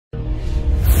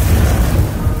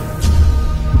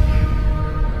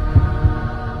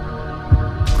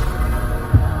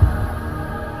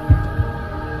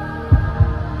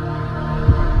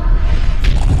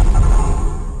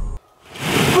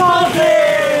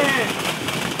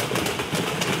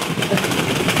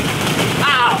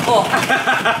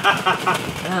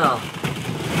Ow.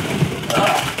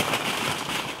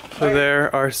 So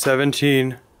there are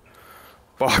 17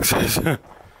 boxes.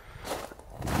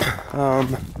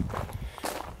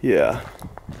 Yeah.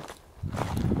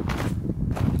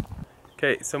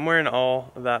 Okay, somewhere in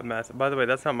all that mess, by the way,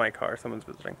 that's not my car, someone's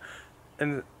visiting.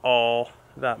 In all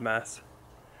that mess,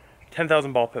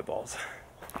 10,000 ball pit balls.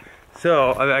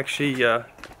 So I've actually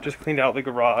just cleaned out the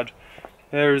garage.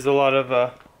 There's a lot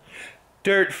of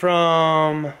dirt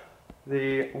from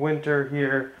the winter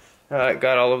here.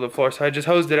 Got all over the floor, so I just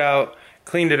hosed it out,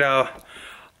 cleaned it out.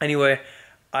 Anyway,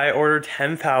 I ordered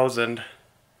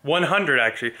 10,100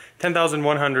 actually,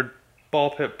 10,100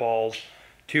 ball pit balls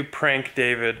to prank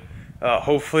David.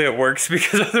 Hopefully it works,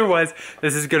 because otherwise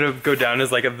this is gonna go down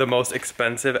as like the most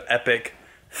expensive epic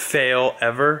fail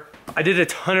ever. I did a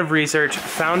ton of research,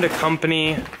 found a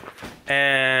company,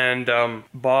 and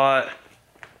bought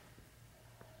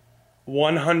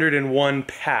 101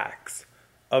 packs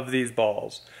of these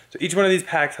balls. So each one of these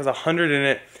packs has 100 in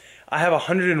it. I have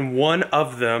 101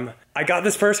 of them. I got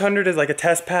this first 100 as like a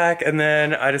test pack, and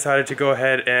then I decided to go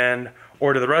ahead and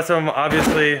order the rest of them.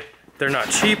 Obviously, they're not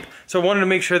cheap, so I wanted to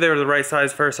make sure they were the right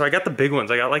size first. So I got the big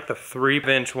ones. I got like the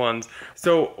 3-inch ones.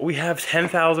 So we have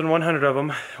 10,100 of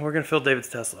them. We're gonna fill David's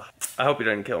Tesla. I hope he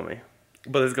doesn't kill me,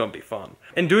 but it's gonna be fun.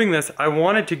 In doing this, I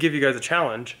wanted to give you guys a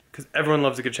challenge, because everyone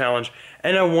loves a good challenge,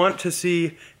 and I want to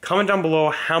see, comment down below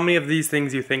how many of these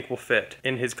things you think will fit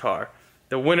in his car.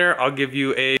 The winner, I'll give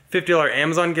you a $50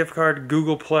 Amazon gift card,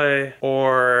 Google Play,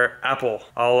 or Apple.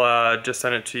 I'll just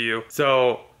send it to you.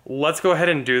 So let's go ahead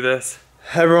and do this.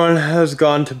 Everyone has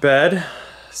gone to bed,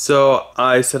 so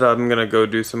I said I'm gonna go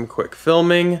do some quick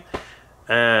filming,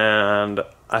 and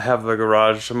I have the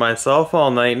garage to myself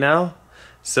all night now.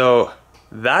 So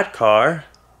that car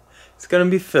is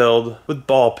gonna be filled with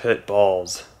ball pit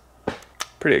balls.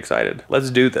 Pretty excited.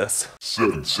 Let's do this.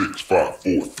 7, 6, 5,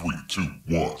 4, 3, 2, 1.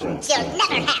 You'll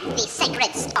never have the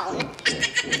sacred stone.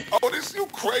 Oh, this you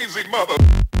crazy mother.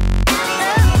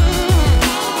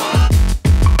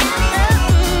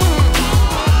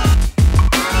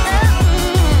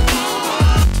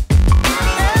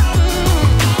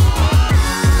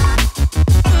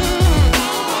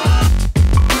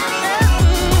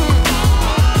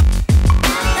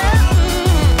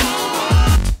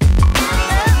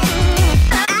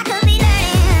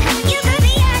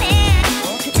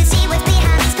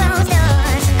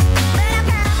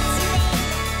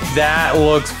 That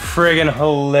looks friggin'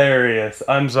 hilarious.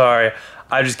 I'm sorry.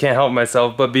 I just can't help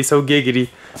myself but be so giggity.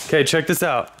 Okay, check this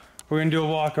out. We're gonna do a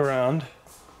walk around.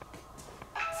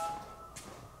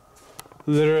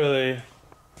 Literally,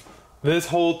 this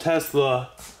whole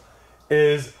Tesla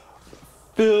is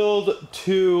filled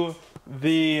to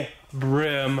the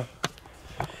brim.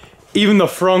 Even the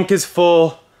frunk is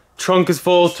full, trunk is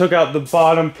full, took out the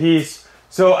bottom piece.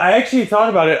 So I actually thought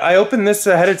about it. I opened this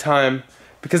ahead of time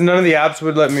because none of the apps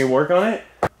would let me work on it.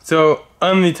 So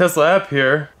on the Tesla app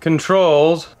here,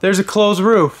 controls, there's a closed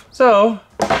roof. So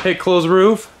hit close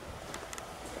roof.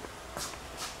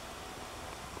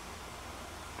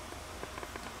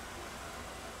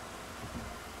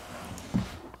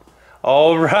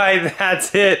 All right,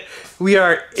 that's it. We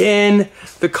are in,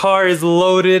 the car is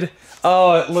loaded.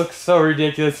 Oh, it looks so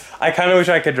ridiculous. I kind of wish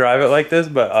I could drive it like this,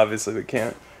 but obviously we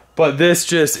can't. But this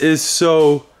just is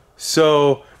so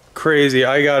crazy.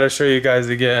 I gotta show you guys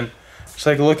again. Just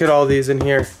like, look at all these in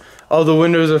here. Oh, the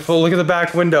windows are full. Look at the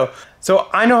back window. So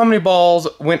I know how many balls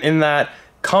went in that.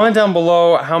 Comment down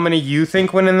below how many you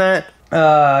think went in that.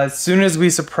 As soon as we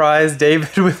surprise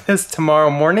David with this tomorrow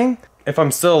morning, if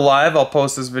I'm still alive, I'll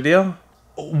post this video.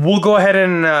 We'll go ahead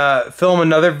and film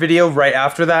another video right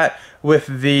after that with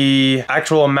the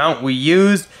actual amount we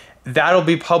used. That'll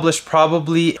be published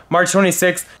probably March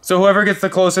 26th. So whoever gets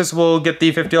the closest will get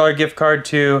the $50 gift card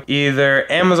to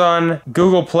either Amazon,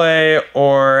 Google Play,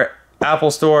 or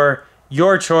Apple Store.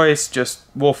 Your choice, just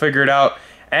we'll figure it out.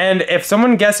 And if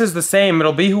someone guesses the same,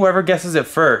 it'll be whoever guesses it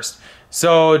first.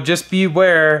 So just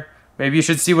beware. Maybe you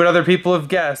should see what other people have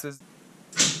guessed.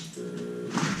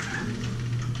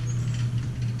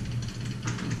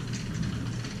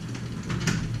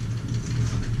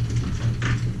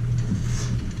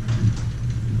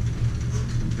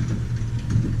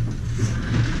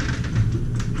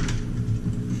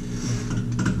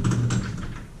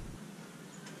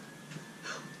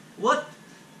 What?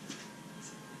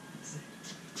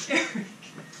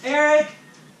 Eric!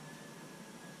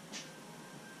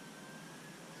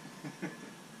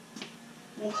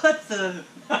 What the?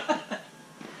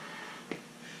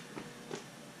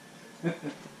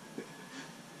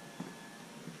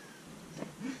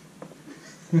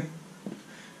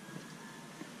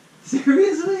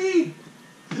 Seriously?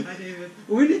 David.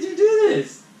 When did you do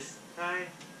this? Hi.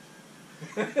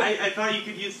 I thought you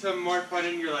could use some more fun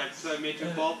in your life, so I made you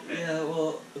a ball pit. Yeah,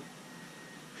 well...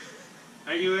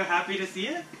 Are you happy to see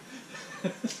it?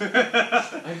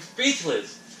 I'm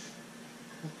speechless.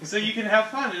 So you can have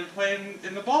fun and play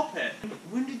in the ball pit.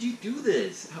 When did you do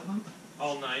this?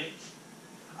 All night.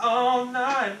 All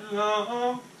night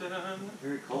long.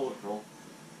 Very colorful.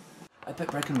 I bet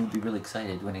Brecken would be really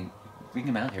excited when he... Bring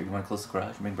him out here. You want to close the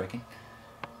garage and bring Brecken?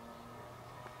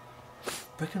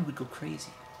 Brecken would go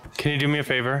crazy. Can you do me a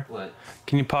favor? What?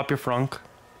 Can you pop your frunk?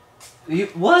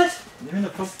 What? They're in the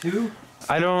front too?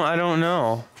 I don't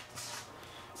know.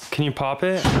 Can you pop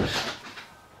it?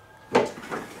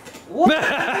 What?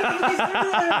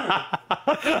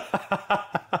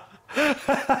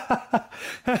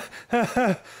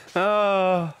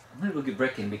 Oh. I'm gonna go get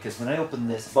Brecken because when I open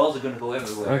this, balls are gonna go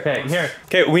everywhere. Okay, here.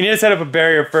 Okay, we need to set up a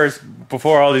barrier first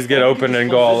before all these get open and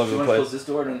go all over the place. Close this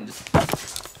door and just...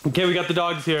 Okay, we got the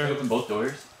dogs here. Open both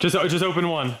doors. Just open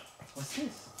one. What's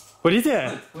this? What is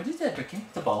it? What is that, Brecken?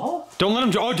 The ball? Don't let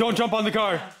him. Don't jump on the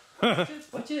car.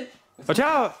 Watch it. Watch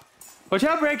out! Watch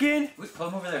out, Brecken! Wait, pull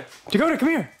him over there. Dakota, come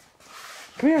here.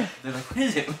 Come here. They're like, what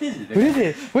is it? What is it? What is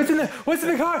it? What's in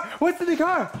the car? What's in the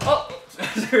car? Oh!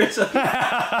 There is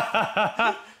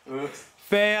a... Oops.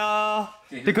 Fail.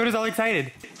 Dakota's all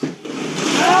excited.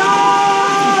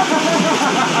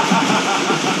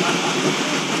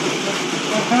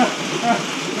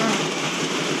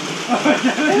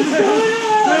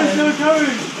 There's no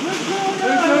coming.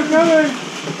 There's no coming.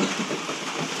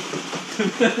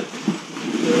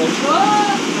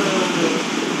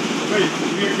 Wait,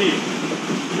 give me your key.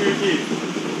 Give me your key.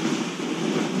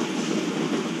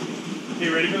 Okay,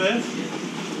 you ready for this?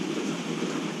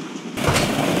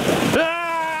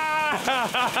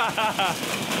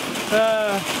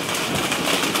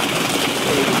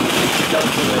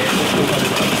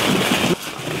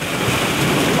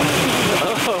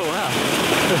 Oh, wow.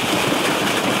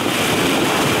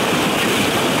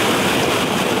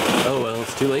 Oh, well,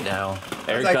 it's too late now.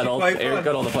 Eric got all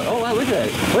the fun. Oh, wow, look at that.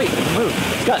 Wait, move.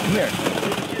 Scott, come here.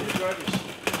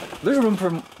 There's room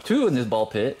for two in this ball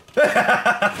pit. Oh,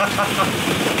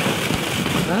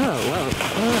 wow.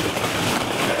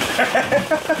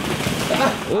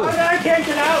 Oh, no, I can't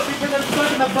get out because I'm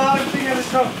stuck in the bottom thing of the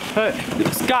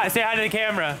truck. Scott, say hi to the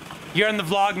camera. You're on the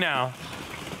vlog now.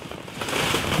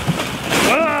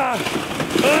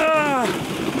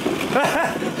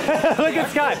 Look at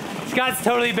Scott. Scott's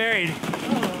totally buried.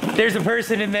 There's a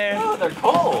person in there. Oh, they're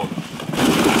cold.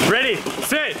 Ready,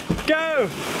 set, go!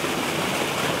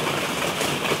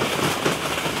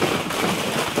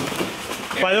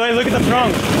 By the way, look at the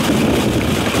trunk.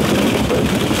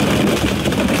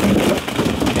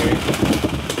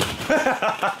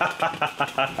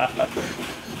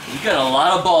 You got a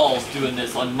lot of balls doing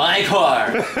this on my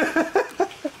car.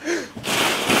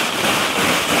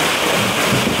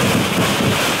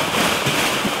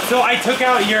 So I took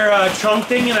out your trunk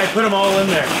thing and I put them all in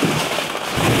there.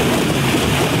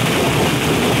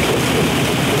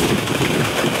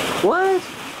 What?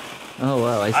 Oh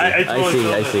wow, I see.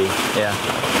 I see. Yeah.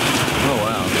 Oh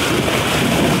wow.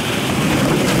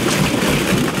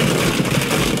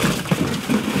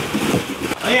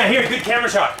 Oh yeah, here, good camera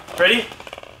shot. Ready?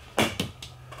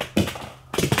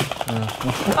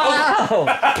 Oh!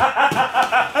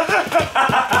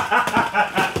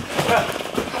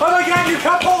 Oh my god, your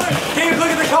cup holder! Dave, look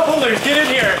at the cup holders. Get in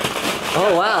here.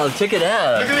 Oh wow, check it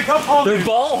out. Look at the cup holders. They're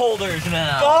ball holders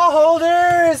now. Ball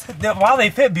holders. Wow, they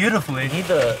fit beautifully. I need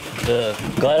the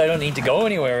glad I don't need to go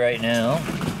anywhere right now.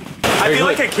 I feel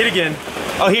like a kid again.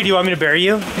 Oh, here, do you want me to bury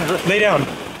you? Lay down.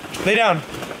 Lay down.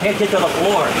 Can't get to the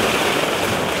floor.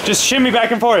 Just shimmy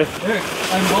back and forth. Eric,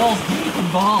 I'm balls deep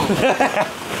in balls.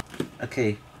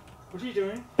 Okay. What are you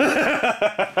doing?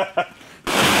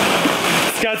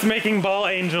 Scott's making ball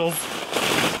angels.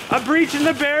 A breach in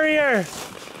the barrier.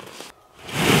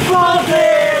 Ball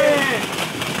pit!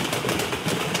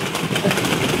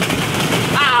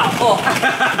 Ow! Oh.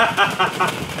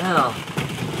 Ow.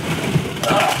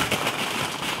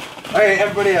 Alright,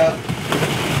 everybody out.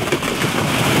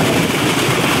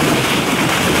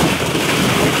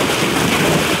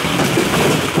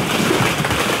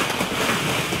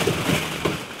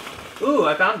 Ooh,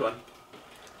 I found one.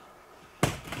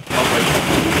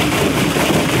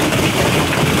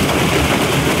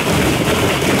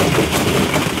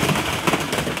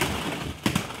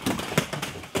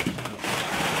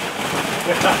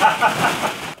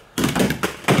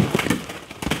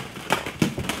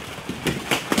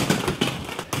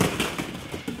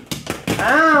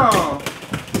 Ow!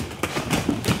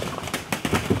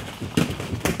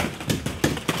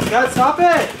 Scott, stop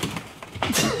it!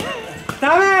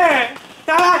 Stop it!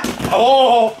 Stop it!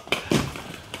 Oh!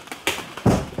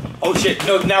 Oh shit,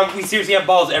 no, now we seriously have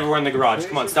balls everywhere in the garage.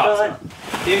 Come on, stop.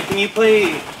 David, can you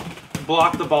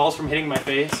block the balls from hitting my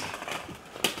face?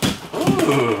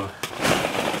 Ooh.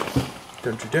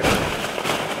 Don't you dare.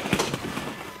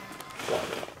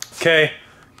 Okay,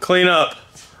 clean up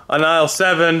on aisle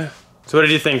 7. So what did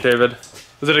you think, David?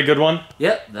 Was it a good one?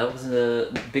 Yep, that was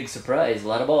a big surprise. A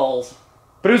lot of balls.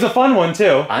 But it was a fun one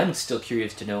too. I'm still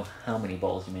curious to know how many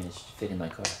balls you managed to fit in my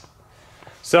car.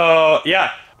 So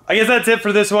yeah, I guess that's it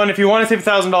for this one. If you want to save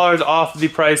 $1,000 off the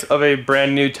price of a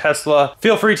brand new Tesla,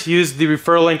 feel free to use the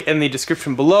referral link in the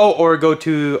description below or go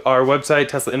to our website,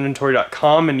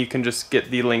 teslainventory.com, and you can just get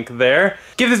the link there.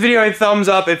 Give this video a thumbs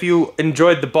up if you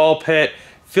enjoyed the ball pit.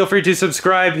 Feel free to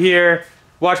subscribe here,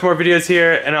 watch more videos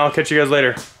here, and I'll catch you guys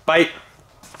later. Bye.